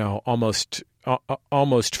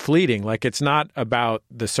 almost fleeting. It's not about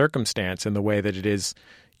the circumstance in the way that it is,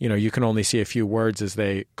 you can only see a few words as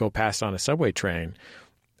they go past on a subway train.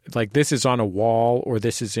 This is on a wall, or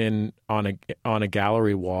this is on a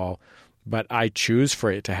gallery wall, but I choose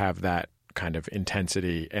for it to have that kind of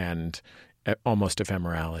intensity and almost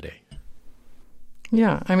ephemerality.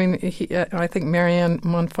 Yeah, I mean, I think Marianne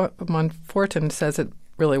Monfortin says it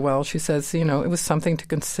really well. She says, it was something to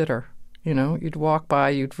consider. You'd walk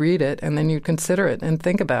by, you'd read it, and then you'd consider it and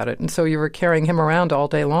think about it. And so you were carrying him around all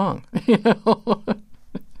day long.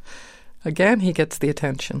 Again, he gets the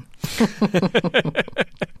attention.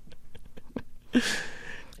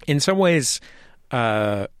 In some ways,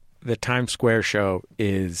 the Times Square show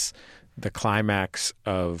is the climax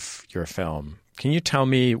of your film. Can you tell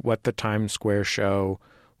me what the Times Square show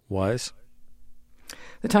was?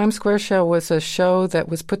 The Times Square show was a show that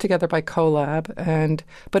was put together by CoLab,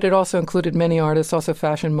 but it also included many artists, also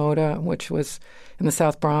Fashion Moda, which was in the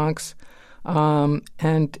South Bronx.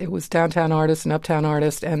 And it was downtown artists and uptown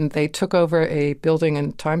artists, and they took over a building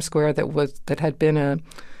in Times Square that had been a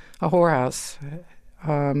whorehouse,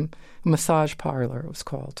 massage parlor it was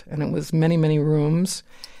called. And it was many, many rooms.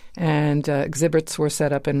 And exhibits were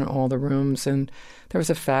set up in all the rooms, and there was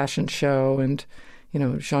a fashion show, and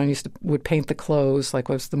Jean would paint the clothes, like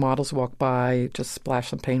as the models walked by, just splash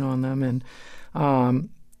some paint on them, and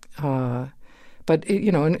but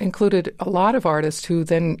it, included a lot of artists who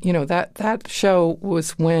then that show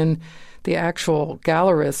was when the actual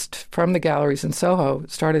gallerist from the galleries in Soho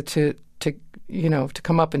started to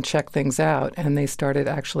come up and check things out, and they started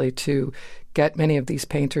actually to get many of these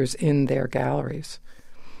painters in their galleries.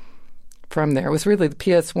 From there. It was really the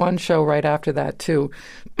PS1 show right after that, too,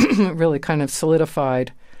 really kind of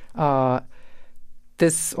solidified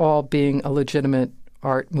this all being a legitimate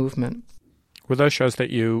art movement. Were those shows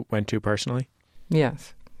that you went to personally?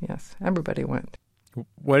 Yes. Everybody went.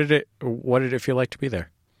 What did it feel like to be there?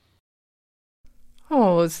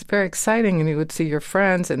 Oh, it was very exciting, and you would see your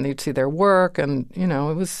friends, and you'd see their work, and,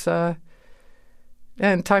 it was...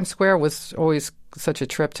 and Times Square was always such a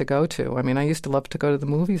trip to go to. I mean, I used to love to go to the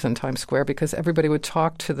movies in Times Square because everybody would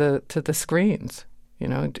talk to the screens.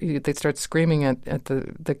 They'd start screaming at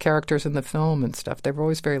the characters in the film and stuff. They were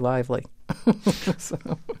always very lively.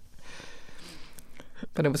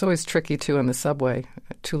 But it was always tricky, too, on the subway,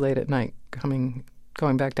 too late at night, going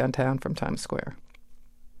back downtown from Times Square.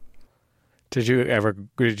 Did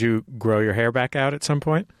you grow your hair back out at some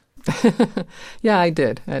point? Yeah, I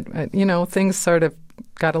did. Things sort of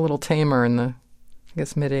got a little tamer in the,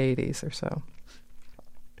 mid-'80s or so,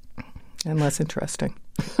 and less interesting.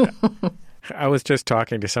 I was just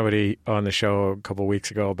talking to somebody on the show a couple of weeks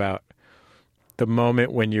ago about the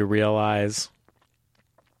moment when you realize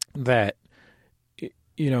that,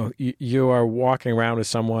 you are walking around with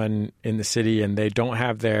someone in the city and they don't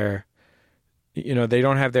have their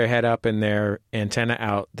head up and their antenna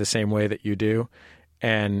out the same way that you do.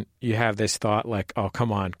 And you have this thought like, oh,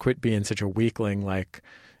 come on, quit being such a weakling. Like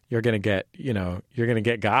you're going to get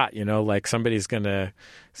got, like somebody's going to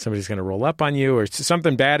roll up on you or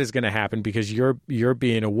something bad is going to happen because you're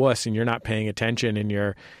being a wuss and you're not paying attention and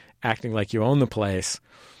you're acting like you own the place.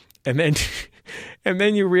 And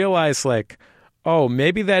then you realize like, oh,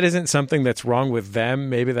 maybe that isn't something that's wrong with them.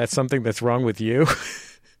 Maybe that's something that's wrong with you.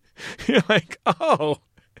 You're like, oh,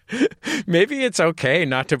 maybe it's okay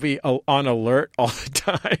not to be on alert all the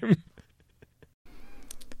time.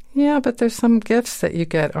 Yeah, but there's some gifts that you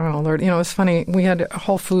get on alert. It's funny. We had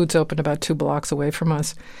Whole Foods open about 2 blocks away from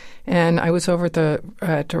us, and I was over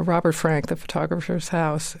at Robert Frank, the photographer's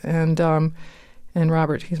house, and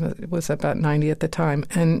Robert, he was about 90 at the time,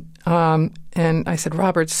 and I said,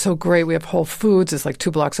 Robert, it's so great. We have Whole Foods. It's like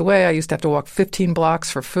 2 blocks away. I used to have to walk 15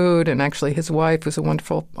 blocks for food, and actually his wife was a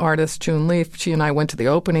wonderful artist, June Leaf. She and I went to the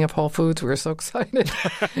opening of Whole Foods. We were so excited.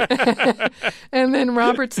 And then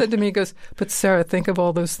Robert said to me, he goes, but Sarah, think of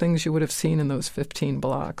all those things you would have seen in those 15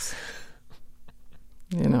 blocks.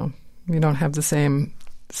 You don't have the same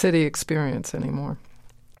city experience anymore.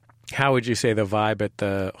 How would you say the vibe at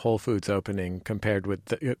the Whole Foods opening compared with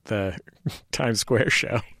the Times Square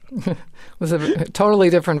show? It was a totally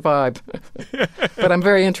different vibe. But I'm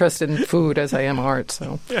very interested in food as I am art,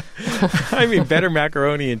 so. I mean, better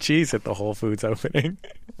macaroni and cheese at the Whole Foods opening.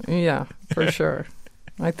 Yeah, for sure.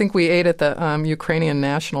 I think we ate at the Ukrainian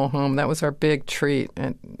National Home. That was our big treat.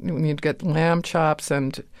 And you'd get lamb chops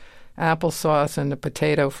and applesauce and a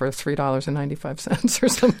potato for $3.95 or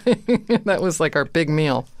something. That was like our big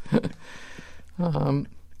meal.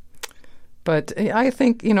 But I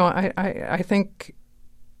think, I think,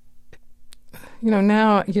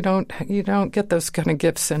 now you don't get those kind of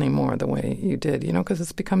gifts anymore the way you did, because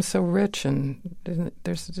it's become so rich and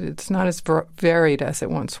it's not as varied as it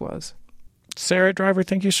once was. Sarah Driver,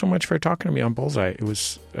 thank you so much for talking to me on Bullseye. It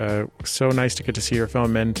was so nice to get to see your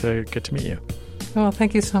film and to get to meet you. Well,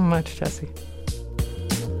 thank you so much, Jesse.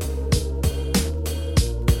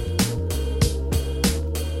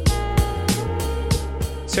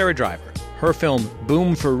 Sarah Driver. Her film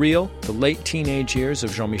Boom for Real, The Late Teenage Years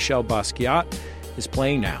of Jean-Michel Basquiat, is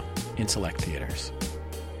playing now in select theaters.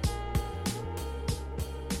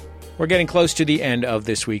 We're getting close to the end of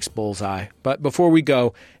this week's Bullseye, but before we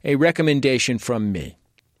go, a recommendation from me.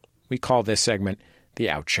 We call this segment The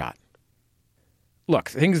Outshot. Look,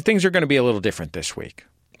 things are going to be a little different this week.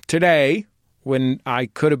 Today, when I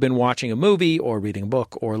could have been watching a movie or reading a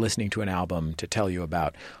book or listening to an album to tell you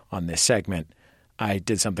about on this segment, I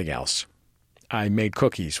did something else. I made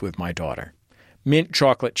cookies with my daughter. Mint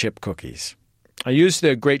chocolate chip cookies. I used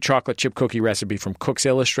the great chocolate chip cookie recipe from Cooks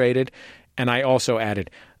Illustrated, and I also added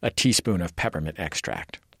a teaspoon of peppermint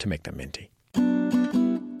extract to make them minty.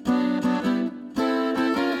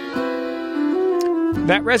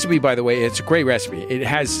 That recipe, by the way, it's a great recipe. It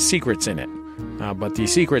has secrets in it, but the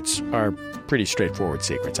secrets are pretty straightforward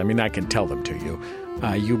secrets. I mean, I can tell them to you.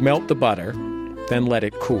 You melt the butter, then let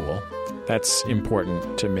it cool. That's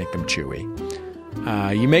important to make them chewy.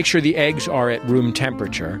 You make sure the eggs are at room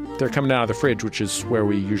temperature. They're coming out of the fridge, which is where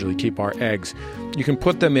we usually keep our eggs. You can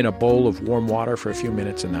put them in a bowl of warm water for a few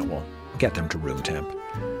minutes, and that will get them to room temp.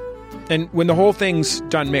 And when the whole thing's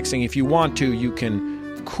done mixing, if you want to, you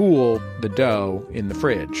can cool the dough in the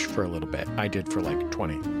fridge for a little bit. I did for like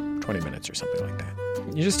 20 minutes or something like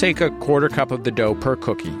that. You just take a quarter cup of the dough per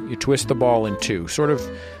cookie. You twist the ball in two, sort of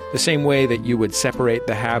the same way that you would separate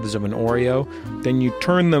the halves of an Oreo. Then you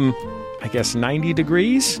turn them, 90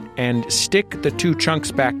 degrees, and stick the two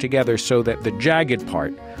chunks back together so that the jagged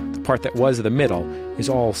part, the part that was the middle, is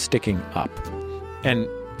all sticking up. And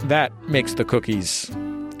that makes the cookies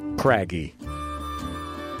craggy.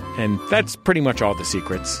 And that's pretty much all the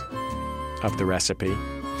secrets of the recipe.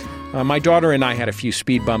 My daughter and I had a few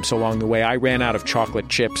speed bumps along the way. I ran out of chocolate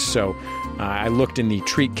chips, so I looked in the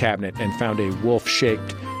treat cabinet and found a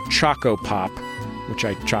wolf-shaped Choco Pop, which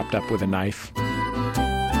I chopped up with a knife.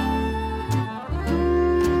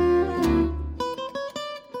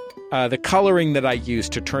 The coloring that I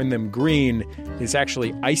used to turn them green is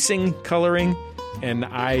actually icing coloring, and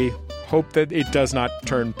I hope that it does not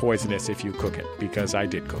turn poisonous if you cook it, because I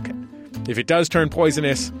did cook it. If it does turn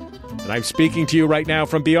poisonous, then I'm speaking to you right now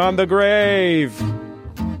from beyond the grave.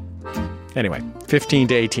 Anyway, 15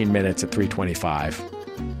 to 18 minutes at 3:25.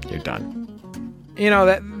 You're done. You know,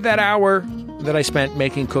 that hour that I spent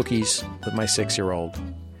making cookies with my 6-year-old,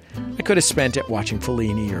 I could have spent it watching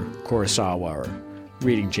Fellini or Kurosawa or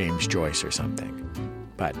reading James Joyce or something.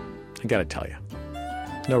 But I gotta tell you,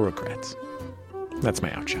 no regrets. That's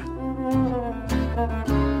my outshot.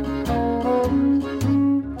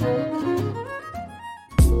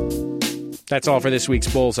 That's all for this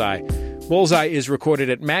week's Bullseye. Bullseye is recorded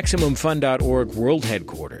at MaximumFun.org World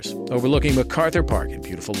Headquarters, overlooking MacArthur Park in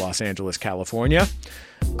beautiful Los Angeles, California.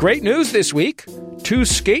 Great news this week. 2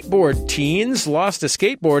 skateboard teens lost a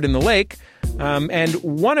skateboard in the lake, and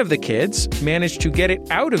one of the kids managed to get it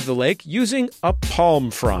out of the lake using a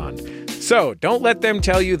palm frond. So don't let them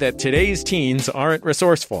tell you that today's teens aren't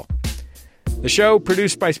resourceful. The show,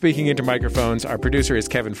 produced by Speaking Into Microphones. Our producer is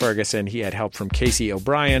Kevin Ferguson. He had help from Casey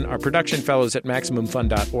O'Brien. Our production fellows at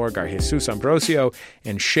MaximumFun.org are Jesus Ambrosio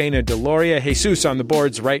and Shayna Deloria. Jesus on the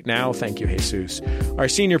boards right now. Thank you, Jesus. Our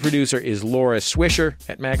senior producer is Laura Swisher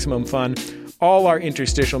at Maximum Fun. All our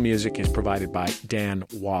interstitial music is provided by Dan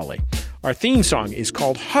Wally. Our theme song is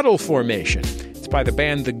called Huddle Formation. It's by the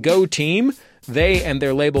band The Go Team. They and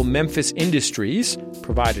their label Memphis Industries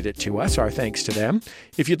provided it to us. Our thanks to them.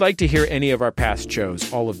 If you'd like to hear any of our past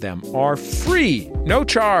shows, all of them are free, no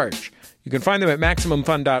charge. You can find them at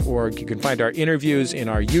MaximumFun.org. You can find our interviews in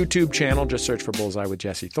our YouTube channel. Just search for Bullseye with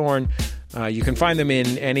Jesse Thorne. You can find them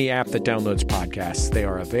in any app that downloads podcasts. They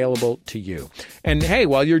are available to you. And hey,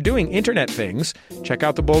 while you're doing internet things, check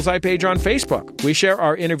out the Bullseye page on Facebook. We share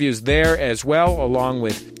our interviews there as well, along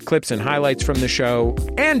with clips and highlights from the show,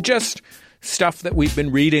 and just stuff that we've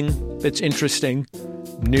been reading that's interesting,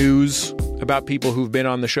 news about people who've been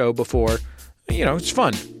on the show before. You know, it's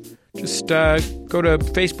fun. Just go to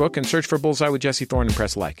Facebook and search for Bullseye with Jesse Thorne and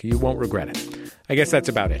press like. You won't regret it. I guess that's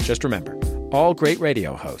about it. Just remember, all great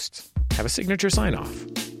radio hosts have a signature sign-off.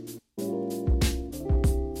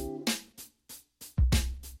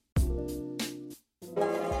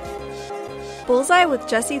 Bullseye with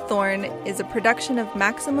Jesse Thorne is a production of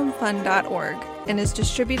MaximumFun.org and is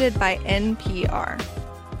distributed by NPR.